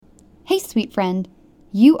Hey, sweet friend,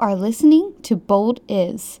 you are listening to Bold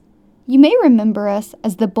Is. You may remember us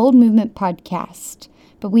as the Bold Movement Podcast,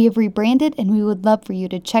 but we have rebranded and we would love for you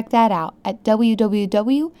to check that out at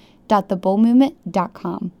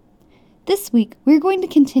www.theboldmovement.com. This week, we're going to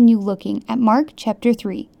continue looking at Mark chapter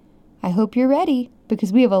 3. I hope you're ready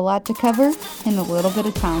because we have a lot to cover in a little bit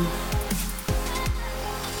of time.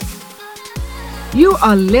 You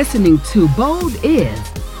are listening to Bold Is,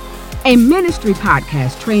 a ministry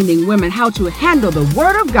podcast training women how to handle the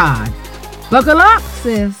Word of God. Buckle up,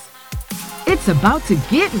 sis. It's about to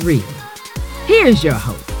get real. Here's your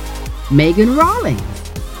host, Megan Rawlings.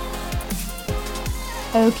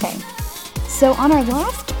 Okay, so on our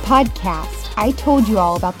last podcast, I told you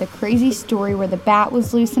all about the crazy story where the bat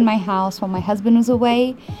was loose in my house while my husband was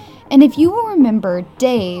away. And if you will remember,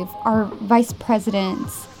 Dave, our vice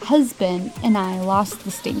president's husband, and I lost the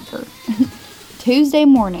stinker. Tuesday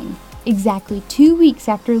morning, exactly 2 weeks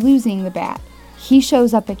after losing the bat, he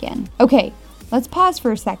shows up again. Okay, let's pause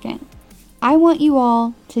for a second. I want you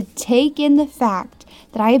all to take in the fact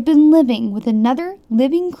that I have been living with another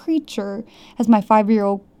living creature, as my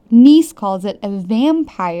 5-year-old niece calls it, a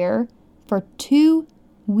vampire, for 2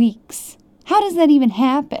 weeks. How does that even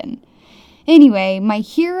happen? Anyway, my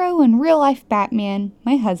hero in real-life Batman,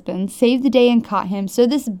 my husband, saved the day and caught him, so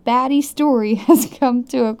this batty story has come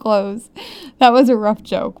to a close. That was a rough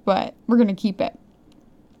joke, but we're going to keep it.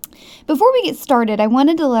 Before we get started, I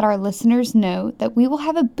wanted to let our listeners know that we will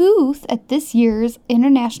have a booth at this year's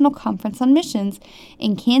International Conference on Missions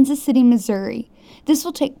in Kansas City, Missouri. This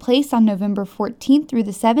will take place on November 14th through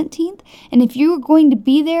the 17th, and if you are going to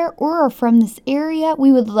be there or are from this area,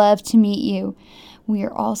 we would love to meet you. We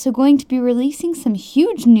are also going to be releasing some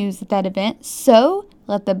huge news at that event, so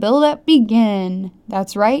let the build-up begin.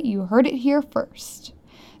 That's right, you heard it here first.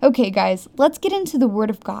 Okay, guys, let's get into the Word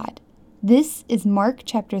of God. This is Mark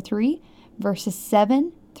chapter 3, verses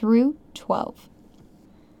 7 through 12.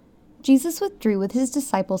 Jesus withdrew with his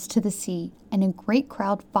disciples to the sea, and a great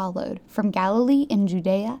crowd followed from Galilee and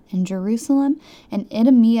Judea and Jerusalem and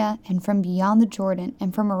Idumea and from beyond the Jordan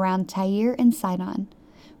and from around Tyre and Sidon.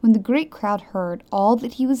 When the great crowd heard all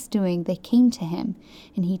that he was doing, they came to him,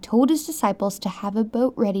 and he told his disciples to have a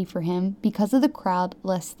boat ready for him because of the crowd,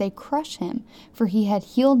 lest they crush him, for he had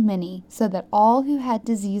healed many, so that all who had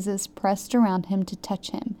diseases pressed around him to touch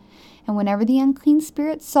him. And whenever the unclean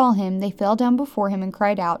spirits saw him, they fell down before him and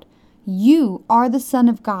cried out, "You are the Son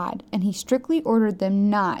of God." And he strictly ordered them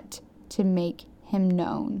not to make him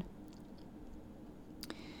known.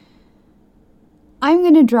 I'm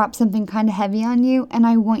going to drop something kind of heavy on you, and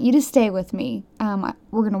I want you to stay with me.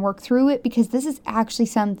 We're going to work through it because this is actually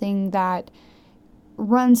something that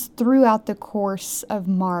runs throughout the course of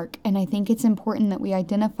Mark, and I think it's important that we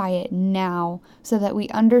identify it now so that we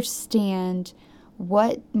understand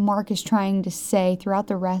what Mark is trying to say throughout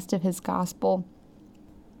the rest of his gospel.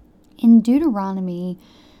 In Deuteronomy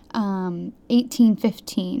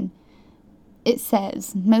 18:15, it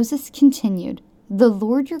says, Moses continued, "The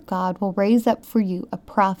Lord your God will raise up for you a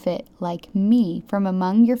prophet like me from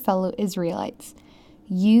among your fellow Israelites.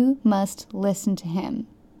 You must listen to him."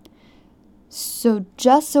 So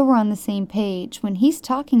just so we're on the same page, when he's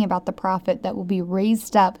talking about the prophet that will be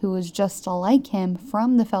raised up who is just like him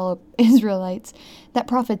from the fellow Israelites, that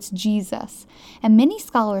prophet's Jesus. And many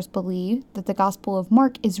scholars believe that the Gospel of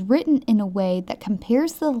Mark is written in a way that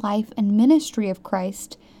compares the life and ministry of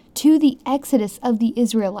Christ to the Exodus of the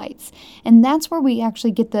Israelites. And that's where we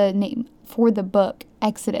actually get the name for the book,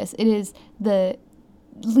 Exodus. It is the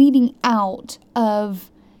leading out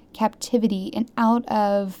of captivity and out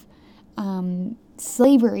of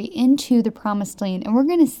slavery into the promised land. And we're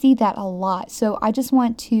going to see that a lot. So I just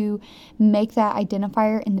want to make that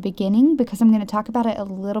identifier in the beginning because I'm going to talk about it a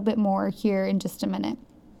little bit more here in just a minute.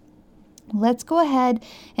 Let's go ahead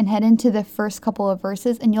and head into the first couple of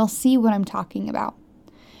verses and you'll see what I'm talking about.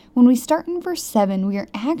 When we start in verse 7, we are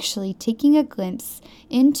actually taking a glimpse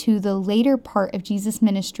into the later part of Jesus'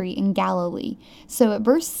 ministry in Galilee. So at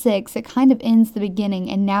verse 6, it kind of ends the beginning,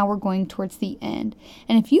 and now we're going towards the end.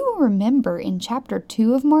 And if you will remember, in chapter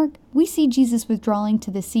 2 of Mark, we see Jesus withdrawing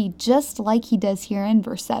to the sea just like he does here in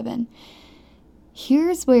verse 7.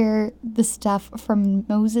 Here's where the stuff from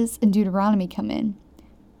Moses and Deuteronomy come in.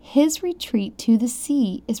 His retreat to the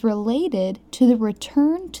sea is related to the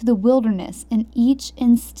return to the wilderness. In each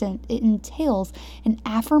instant, it entails an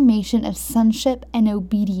affirmation of sonship and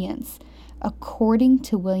obedience, according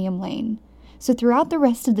to William Lane. So throughout the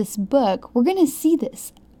rest of this book, we're going to see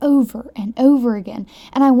this over and over again,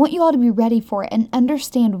 and I want you all to be ready for it and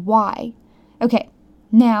understand why. Okay,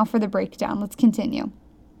 now for the breakdown. Let's continue.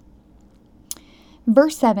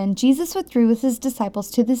 Verse 7, Jesus withdrew with his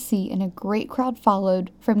disciples to the sea, and a great crowd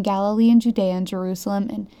followed from Galilee and Judea and Jerusalem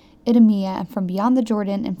and Idumea, and from beyond the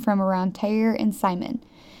Jordan, and from around Tyre and Sidon.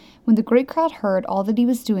 When the great crowd heard all that he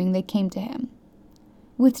was doing, they came to him.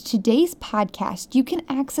 With today's podcast, you can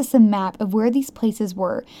access a map of where these places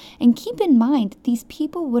were, and keep in mind these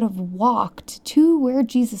people would have walked to where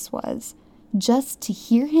Jesus was just to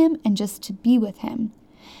hear him and just to be with him.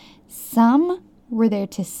 Some were there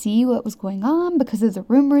to see what was going on because of the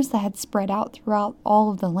rumors that had spread out throughout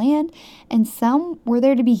all of the land, and some were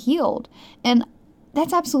there to be healed. And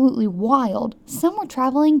that's absolutely wild. Some were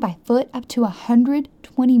traveling by foot up to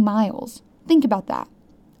 120 miles. Think about that.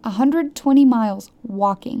 120 miles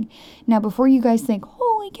walking. Now, before you guys think,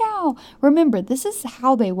 holy cow, remember, this is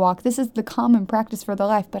how they walk. This is the common practice for their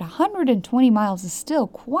life, but 120 miles is still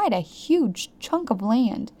quite a huge chunk of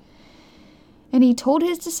land. And he told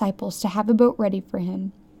his disciples to have a boat ready for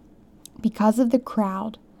him because of the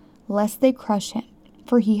crowd, lest they crush him,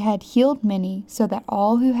 for he had healed many, so that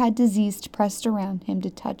all who had disease pressed around him to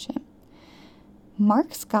touch him.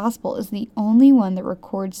 Mark's gospel is the only one that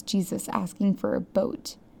records Jesus asking for a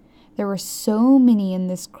boat. There were so many in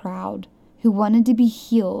this crowd who wanted to be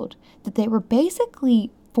healed that they were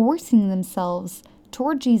basically forcing themselves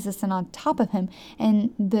toward Jesus and on top of him.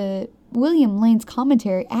 And the William Lane's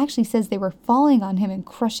commentary actually says they were falling on him and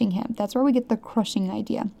crushing him. That's where we get the crushing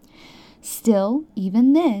idea. Still,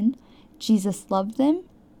 even then, Jesus loved them.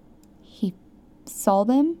 He saw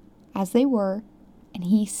them as they were, and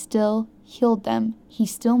he still healed them. He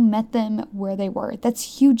still met them where they were.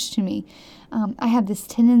 That's huge to me. I have this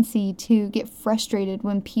tendency to get frustrated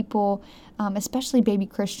when people, especially baby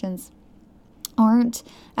Christians, aren't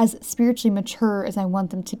as spiritually mature as I want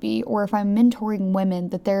them to be, or if I'm mentoring women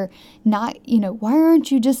that they're not, why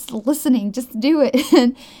aren't you just listening? Just do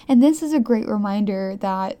it. And this is a great reminder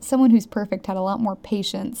that someone who's perfect had a lot more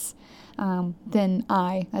patience than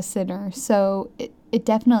I, a sinner. So it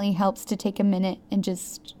definitely helps to take a minute and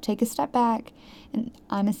just take a step back. And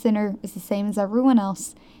I'm a sinner, it's the same as everyone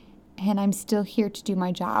else. And I'm still here to do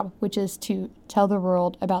my job, which is to tell the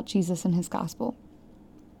world about Jesus and his gospel.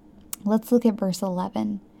 Let's look at verse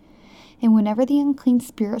 11. And whenever the unclean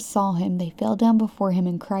spirits saw him, they fell down before him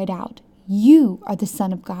and cried out, "You are the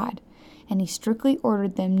Son of God." And he strictly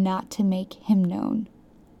ordered them not to make him known.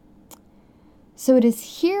 So it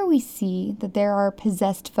is here we see that there are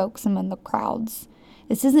possessed folks among the crowds.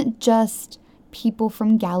 This isn't just people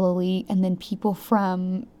from Galilee and then people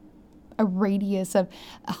from a radius of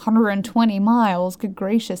 120 miles. Good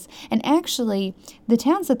gracious. And actually, the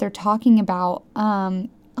towns that they're talking about,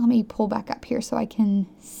 let me pull back up here so I can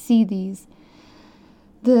see these.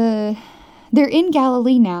 They're in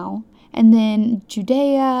Galilee now, and then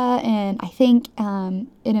Judea and I think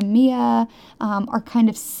Idumea are kind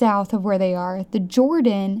of south of where they are. The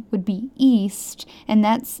Jordan would be east, and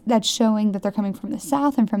that's showing that they're coming from the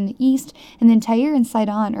south and from the east. And then Tyre and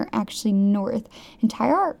Sidon are actually north. And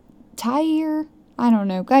Tyre, I don't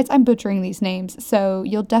know. Guys, I'm butchering these names, so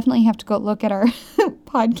you'll definitely have to go look at our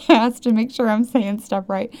podcast to make sure I'm saying stuff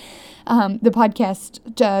right. The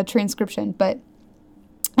podcast transcription. But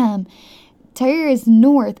Tyre is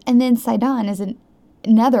north, and then Sidon is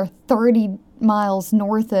another 30 miles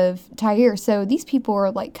north of Tyre. So these people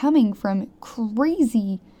are like coming from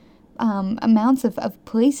crazy amounts of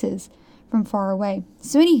places from far away.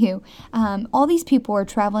 So anywho, all these people are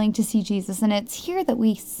traveling to see Jesus, and it's here that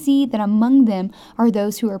we see that among them are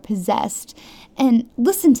those who are possessed. And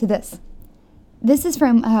listen to this. This is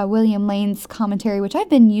from William Lane's commentary, which I've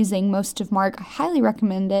been using most of Mark. I highly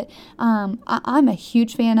recommend it. I'm a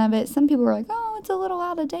huge fan of it. Some people are like, oh, it's a little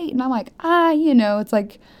out of date. And I'm like, it's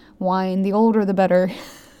like wine. The older, the better.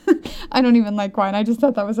 I don't even like wine. I just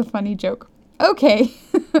thought that was a funny joke. Okay.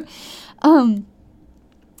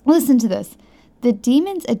 Listen to this. The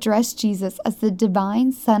demons addressed Jesus as the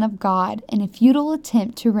divine Son of God in a futile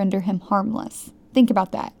attempt to render him harmless. Think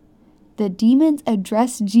about that. The demons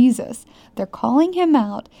address Jesus. They're calling him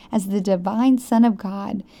out as the divine Son of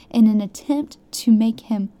God in an attempt to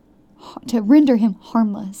render him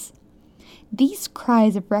harmless. These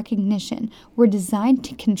cries of recognition were designed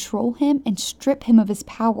to control him and strip him of his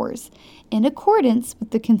powers, in accordance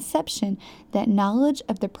with the conception that knowledge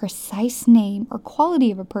of the precise name or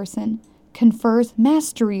quality of a person confers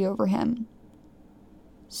mastery over him.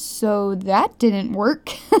 So that didn't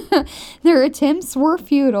work. Their attempts were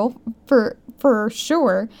futile, for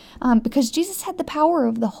sure, because Jesus had the power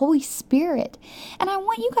of the Holy Spirit. And I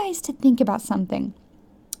want you guys to think about something.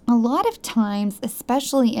 A lot of times,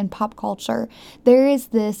 especially in pop culture, there is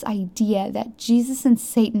this idea that Jesus and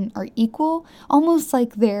Satan are equal, almost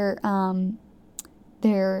like they're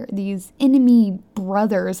They're these enemy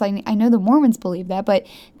brothers. I know the Mormons believe that, but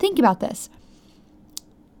think about this.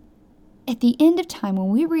 At the end of time, when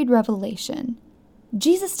we read Revelation,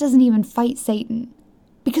 Jesus doesn't even fight Satan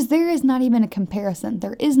because there is not even a comparison.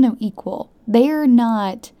 There is no equal. They are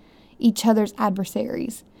not each other's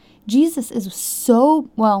adversaries. Jesus is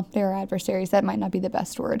they're adversaries. That might not be the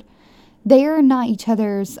best word. They are not each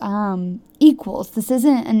other's equals. This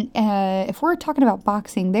isn't if we're talking about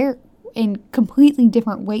boxing, they're in completely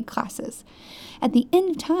different weight classes. At the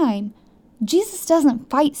end of time, Jesus doesn't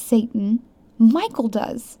fight Satan. Michael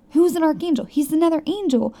does. Who's an archangel? He's another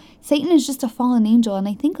angel. Satan is just a fallen angel. And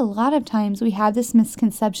I think a lot of times we have this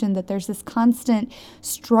misconception that there's this constant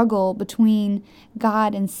struggle between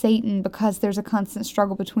God and Satan because there's a constant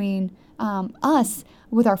struggle between us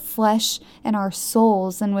with our flesh and our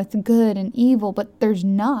souls and with good and evil, but there's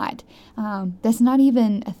not. That's not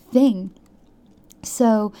even a thing.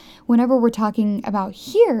 So whenever we're talking about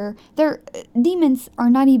here, demons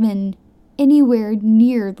are not even anywhere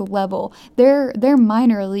near the level. They're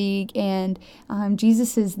minor league, and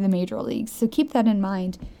Jesus is the major league. So keep that in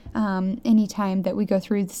mind anytime that we go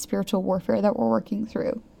through the spiritual warfare that we're working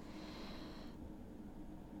through.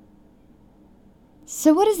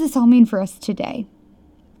 So what does this all mean for us today?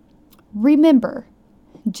 Remember,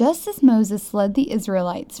 just as Moses led the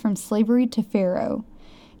Israelites from slavery to Pharaoh,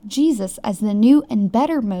 Jesus, as the new and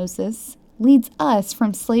better Moses, leads us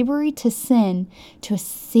from slavery to sin to a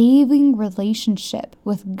saving relationship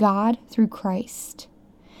with God through Christ.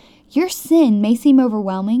 Your sin may seem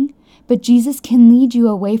overwhelming, but Jesus can lead you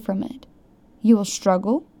away from it. You will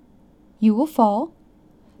struggle, you will fall,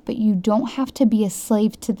 but you don't have to be a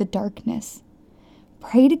slave to the darkness.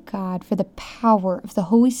 Pray to God for the power of the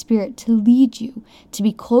Holy Spirit to lead you to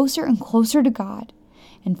be closer and closer to God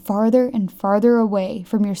and farther away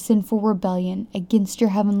from your sinful rebellion against your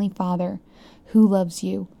Heavenly Father, who loves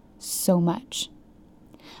you so much.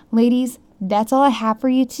 Ladies, that's all I have for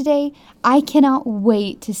you today. I cannot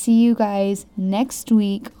wait to see you guys next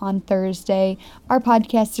week on Thursday. Our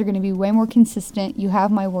podcasts are going to be way more consistent. You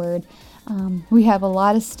have my word. We have a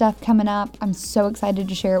lot of stuff coming up. I'm so excited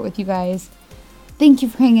to share it with you guys. Thank you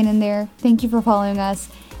for hanging in there. Thank you for following us.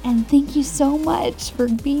 And thank you so much for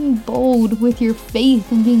being bold with your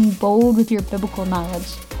faith and being bold with your biblical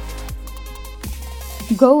knowledge.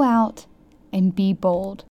 Go out and be bold.